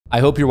I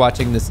hope you're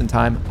watching this in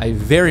time. I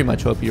very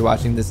much hope you're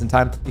watching this in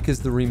time because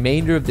the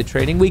remainder of the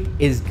trading week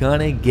is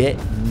gonna get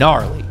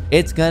gnarly.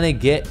 It's gonna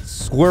get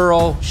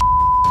squirrel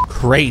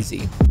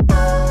crazy.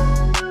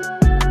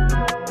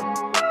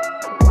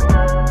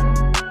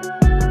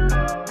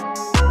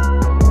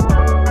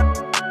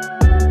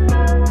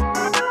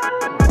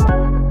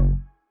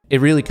 It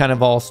really kind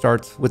of all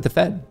starts with the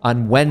Fed.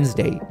 On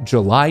Wednesday,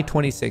 July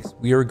 26th,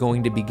 we are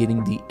going to be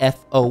getting the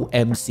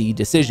FOMC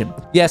decision.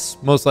 Yes,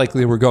 most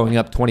likely we're going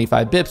up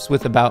 25 bips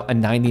with about a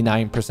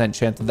 99%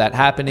 chance of that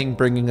happening,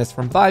 bringing us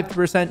from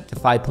 5% to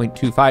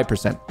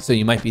 5.25%. So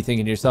you might be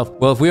thinking to yourself,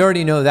 well, if we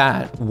already know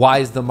that, why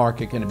is the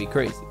market going to be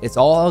crazy? It's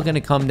all going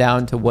to come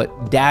down to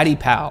what Daddy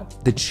Powell,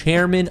 the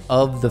chairman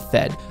of the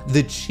Fed,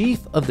 the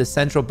chief of the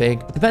central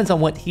bank, depends on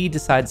what he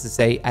decides to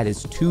say at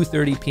his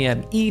 2:30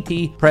 p.m.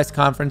 ET press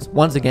conference.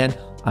 Once again,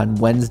 on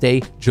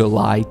Wednesday,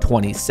 July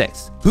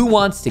 26th. Who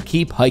wants to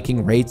keep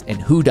hiking rates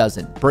and who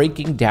doesn't?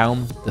 Breaking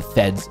down the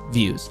Fed's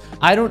views.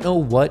 I don't know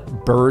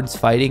what birds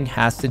fighting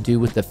has to do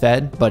with the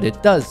Fed, but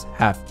it does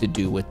have to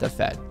do with the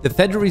Fed. The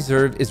Federal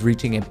Reserve is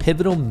reaching a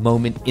pivotal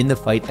moment in the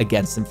fight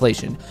against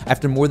inflation.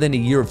 After more than a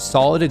year of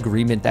solid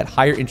agreement that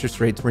higher interest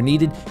rates were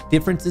needed,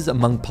 differences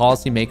among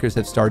policymakers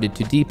have started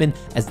to deepen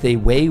as they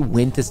weigh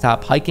when to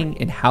stop hiking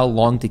and how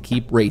long to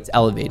keep rates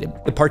elevated.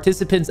 The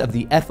participants of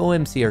the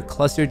FOMC are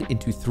clustered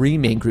into three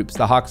main groups.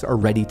 The hawks are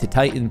ready to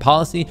tighten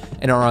policy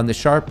and are on the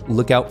sharp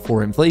lookout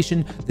for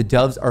inflation. The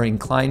doves are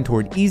inclined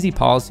toward easy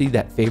policy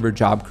that favor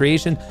job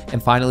creation.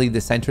 And finally, the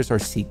centrists are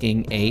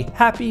seeking a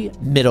happy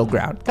middle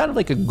ground, kind of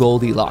like a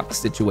Goldilocks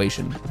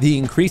situation. The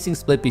increasing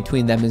split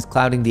between them is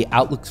clouding the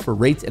outlooks for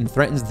rates and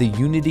threatens the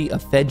unity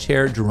of Fed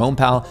Chair Jerome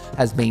Powell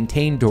has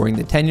maintained during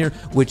the tenure,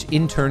 which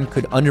in turn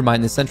could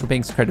undermine the central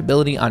bank's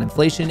credibility on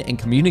inflation and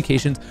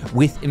communications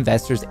with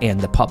investors and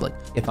the public.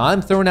 If I'm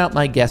throwing out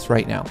my guess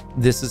right now,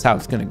 this is how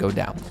it's going to go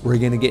down. We're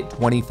going to get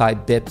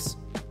 25 bips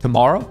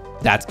tomorrow.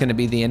 That's going to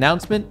be the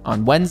announcement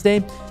on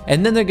Wednesday.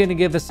 And then they're going to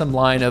give us some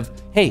line of,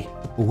 hey,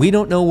 we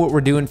don't know what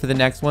we're doing for the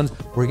next ones.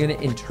 We're going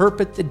to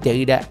interpret the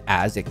data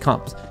as it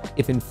comes.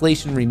 If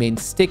inflation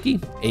remains sticky,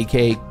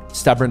 aka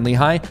stubbornly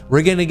high,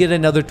 we're going to get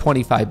another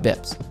 25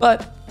 bips.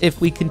 But if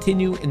we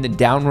continue in the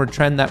downward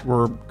trend that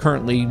we're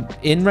currently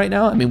in right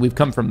now, I mean, we've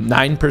come from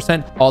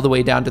 9% all the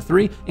way down to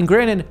 3%. And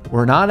granted,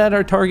 we're not at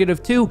our target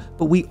of 2%,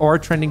 but we are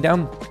trending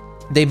down.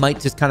 They might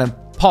just kind of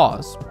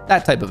pause,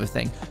 that type of a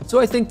thing. So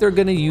I think they're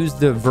going to use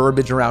the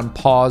verbiage around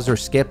pause or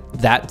skip,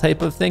 that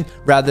type of thing,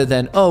 rather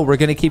than, oh, we're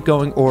going to keep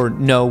going, or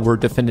no, we're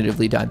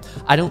definitively done.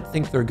 I don't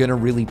think they're going to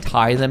really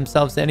tie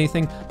themselves to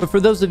anything. But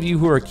for those of you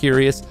who are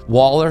curious,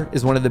 Waller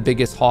is one of the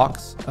biggest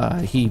hawks.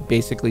 He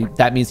basically,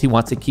 that means he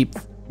wants to keep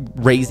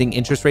raising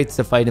interest rates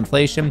to fight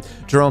inflation.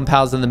 Jerome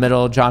Powell's in the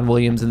middle, John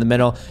Williams in the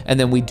middle, and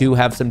then we do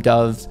have some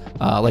doves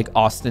like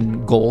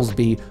Austin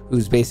Goolsbee,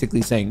 who's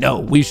basically saying, no,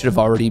 we should have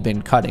already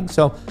been cutting.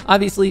 So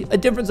obviously a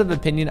difference of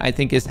opinion I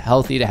think is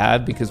healthy to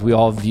have because we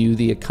all view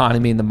the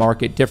economy and the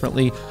market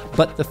differently.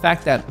 But the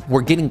fact that we're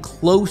getting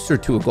closer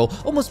to a goal,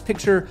 almost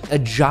picture a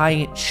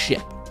giant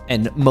ship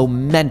and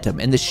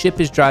momentum, and the ship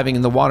is driving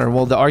in the water.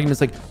 Well, the argument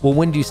is like, well,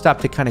 when do you stop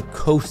to kind of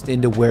coast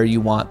into where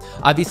you want?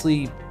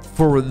 Obviously,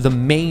 for the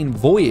main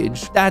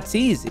voyage, that's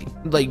easy.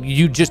 Like,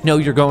 you just know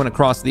you're going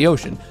across the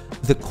ocean.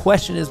 The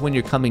question is when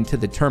you're coming to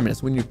the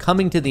terminus, when you're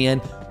coming to the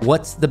end,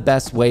 what's the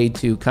best way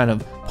to kind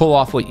of pull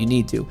off what you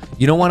need to?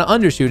 You don't want to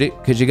undershoot it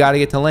because you got to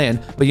get to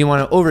land, but you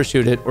want to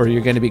overshoot it or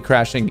you're going to be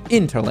crashing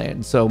into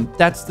land. So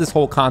that's this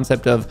whole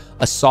concept of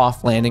a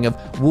soft landing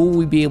of, will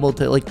we be able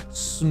to like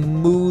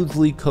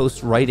smoothly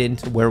coast right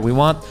into where we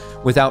want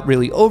without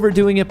really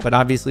overdoing it? But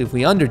obviously if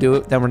we underdo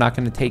it, then we're not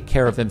going to take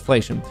care of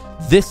inflation.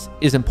 This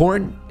is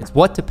important. It's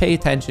what to pay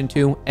attention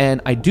to.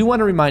 And I do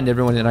want to remind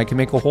everyone, and I can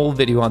make a whole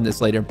video on this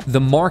later,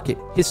 the market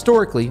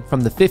historically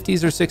from the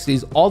 50s or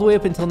 60s all the way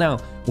up until now,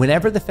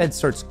 whenever the Fed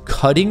starts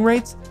cutting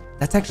rates,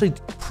 that's actually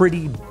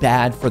pretty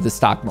bad for the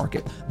stock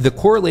market. The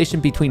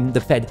correlation between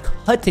the Fed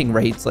cutting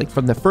rates, like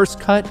from the first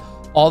cut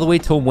all the way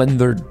till when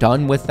they're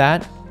done with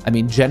that, I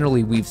mean,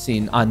 generally we've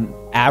seen on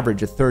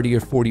average a 30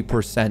 or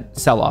 40%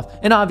 sell-off.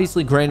 And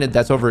obviously, granted,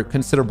 that's over a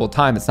considerable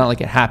time. It's not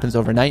like it happens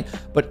overnight,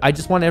 but I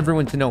just want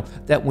everyone to know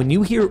that when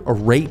you hear a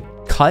rate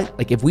cut,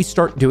 like if we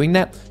start doing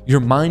that,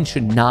 your mind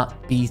should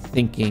not be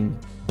thinking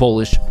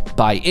bullish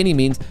by any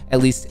means, at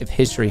least if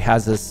history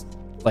has us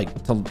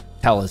like to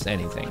tell us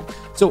anything.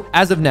 So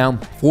as of now,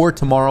 for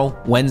tomorrow,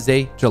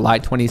 Wednesday, July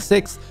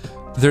 26th,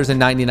 there's a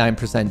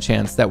 99%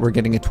 chance that we're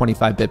getting a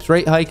 25 bips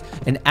rate hike.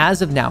 And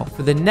as of now,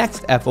 for the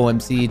next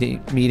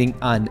FOMC meeting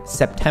on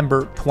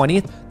September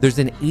 20th, there's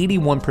an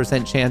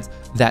 81% chance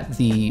that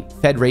the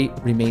Fed rate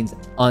remains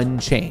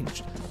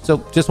unchanged.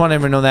 So just want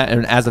everyone to know that.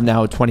 And as of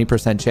now, a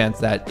 20% chance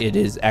that it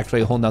is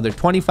actually a whole nother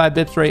 25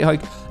 bips rate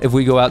hike. If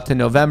we go out to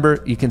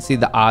November, you can see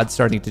the odds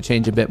starting to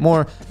change a bit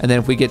more. And then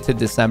if we get to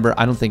December,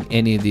 I don't think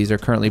any of these are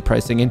currently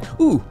pricing in.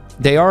 Ooh,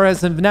 they are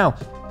as of now.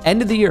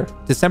 End of the year,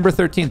 December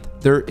 13th,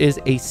 there is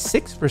a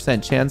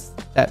 6% chance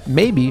that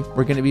maybe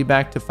we're going to be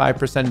back to 5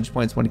 percentage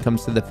points when it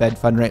comes to the Fed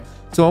fund rate.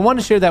 So I want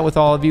to share that with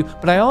all of you,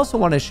 but I also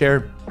want to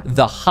share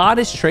the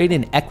hottest trade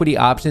in equity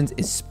options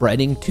is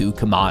spreading to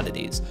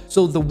commodities.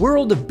 So the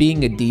world of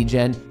being a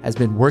degen has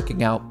been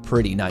working out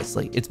pretty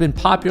nicely. It's been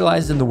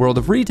popularized in the world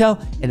of retail,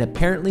 and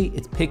apparently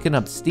it's picking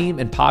up steam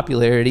and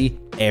popularity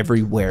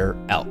everywhere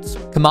else.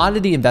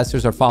 Commodity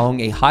investors are following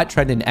a hot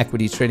trend in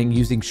equities trading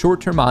using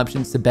short-term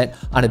options to bet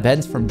on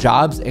events from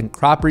jobs and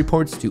crop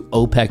reports to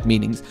OPEC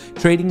meetings.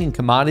 Trading in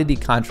commodity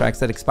contracts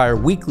that expire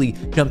weekly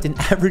jumped an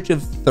average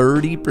of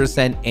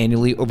 30%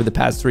 annually over the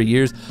past 3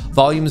 years.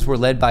 Volumes were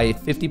led by a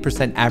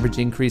 50% average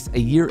increase a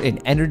year in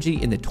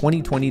energy in the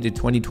 2020 to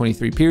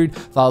 2023 period,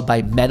 followed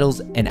by metals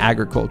and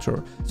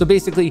agriculture. So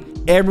basically,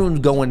 everyone's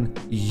going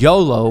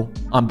YOLO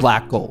on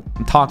black gold.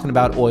 I'm talking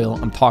about oil,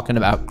 I'm talking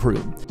about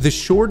crude. The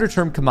shorter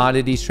term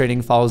commodities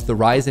trading follows the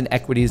rise in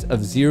equities of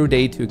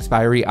 0-day to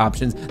expiry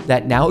options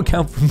that now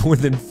account for more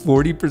than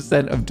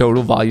 40% of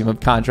total volume of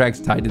contracts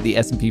tied to the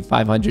S&P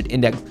 500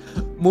 index.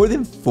 More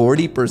than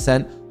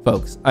 40%?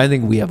 Folks, I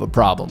think we have a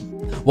problem.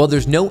 While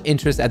there's no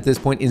interest at this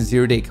point in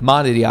 0-day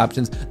commodity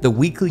options, the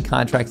weekly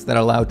contracts that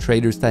allow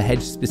traders to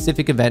hedge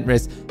specific event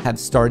risks have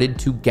started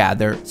to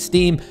gather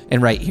steam.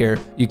 And right here,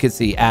 you can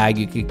see ag,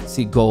 you can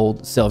see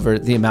gold, silver,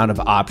 the amount of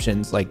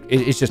options, like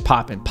it's just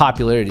popping.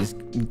 Popularity is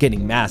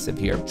getting massive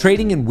here.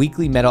 Trading in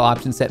weekly metal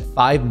options set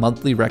 5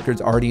 monthly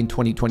records already in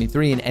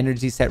 2023, and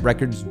energy set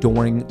records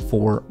during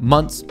 4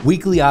 months.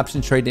 Weekly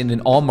options traded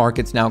in all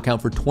markets now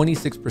account for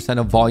 26%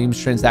 of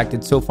volumes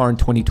transacted so far in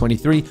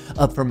 2023,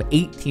 up from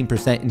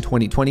 18% in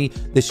 2020.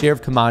 The share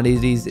of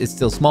commodities is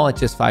still small at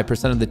just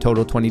 5% of the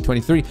total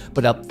 2023,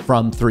 but up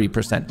from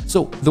 3%.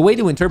 So the way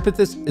to interpret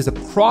this is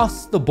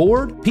across the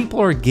board, people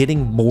are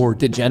getting more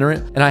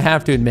degenerate. And I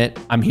have to admit,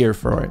 I'm here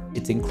for it.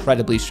 It's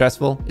incredibly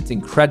stressful. It's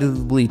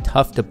incredibly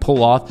tough to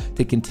pull off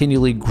to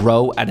continually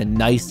grow at a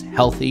nice,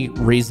 healthy,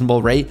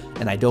 reasonable rate.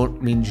 And I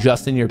don't mean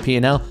just in your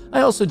P&L.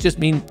 I also just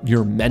mean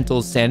your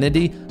mental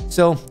sanity.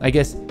 So I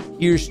guess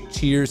here's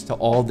cheers to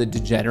all the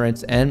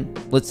degenerates, and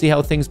let's see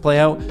how things play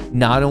out,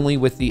 not only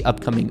with the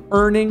upcoming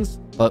earnings,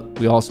 but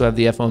we also have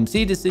the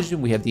FOMC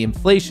decision, we have the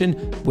inflation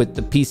with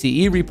the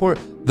PCE report.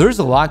 There's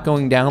a lot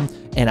going down,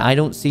 and I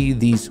don't see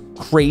these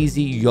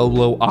crazy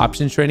YOLO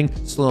options trading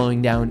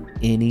slowing down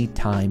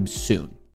anytime soon.